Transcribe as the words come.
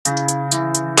Young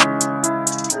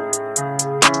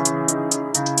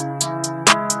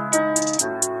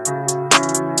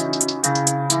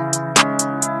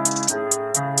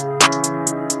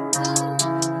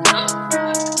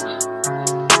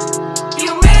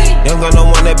Gunna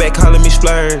one that back calling me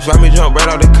splurge. Ride me jump right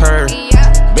off the curb.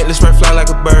 Bentley sprint fly like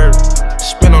a bird.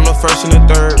 Spin on the first and the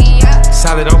third.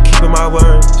 Solid, I'm keeping my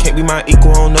word. Can't be my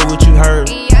equal, I don't know what you heard.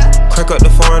 Crack up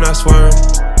the foreign, I swear.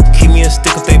 Keep me a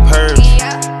stick if they purge.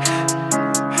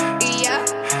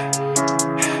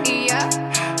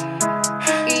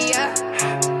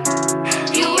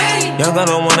 Young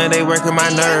Gunna one that they working my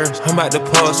nerves. I'm about to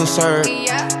pause and serve.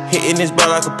 Hitting this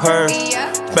ball like a perm.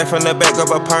 Back from the back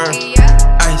of a perm.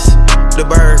 Ice, the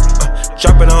bird,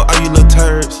 dropping on all you little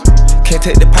turds. Can't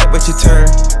take the pipe but you turn.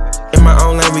 In my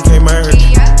own lane we can't merge.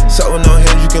 So with no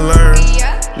heads you can learn.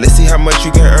 Let's see how much you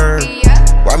can earn.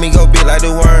 Why me go big like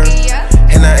the worm?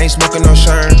 And I ain't smoking no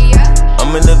shern.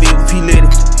 I'm in the VP litty,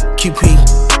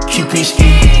 QP ski.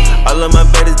 All of my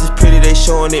baddies is pretty, they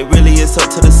showing it really, it's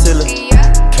up to the ceiling.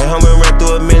 Can't home and run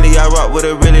through a milli, I rock with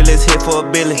a really, let's hit for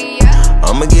a billy.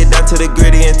 I'ma get down to the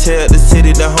gritty and tell the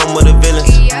city the home of the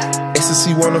villains.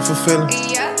 Ecstasy wonderful feeling.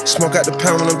 Smoke out the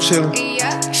pound when I'm chillin'.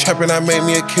 Trappin', I made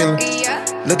me a killer.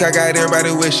 Look, I got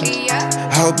everybody wishing.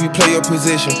 I hope you play your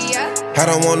position. I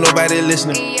don't want nobody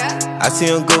listening. I see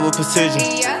him good with precision.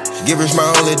 Give us my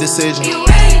only decision.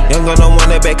 Young Gunna one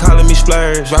that back calling me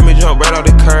splurge. Ride me jump right off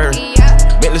the curb.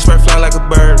 Bentley sprint fly like a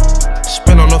bird.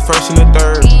 Spin on the first and the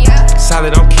third.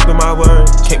 Solid, I'm keeping my word.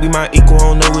 Can't be my equal,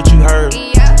 I don't know what you heard.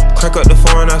 Crack up the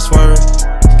foreign, I swear.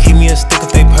 Keep me a stick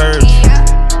if they purge.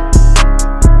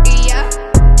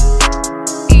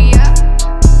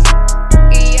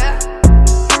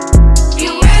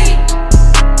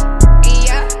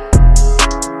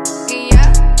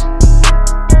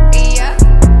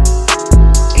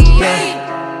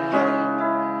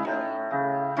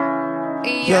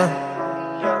 Yeah.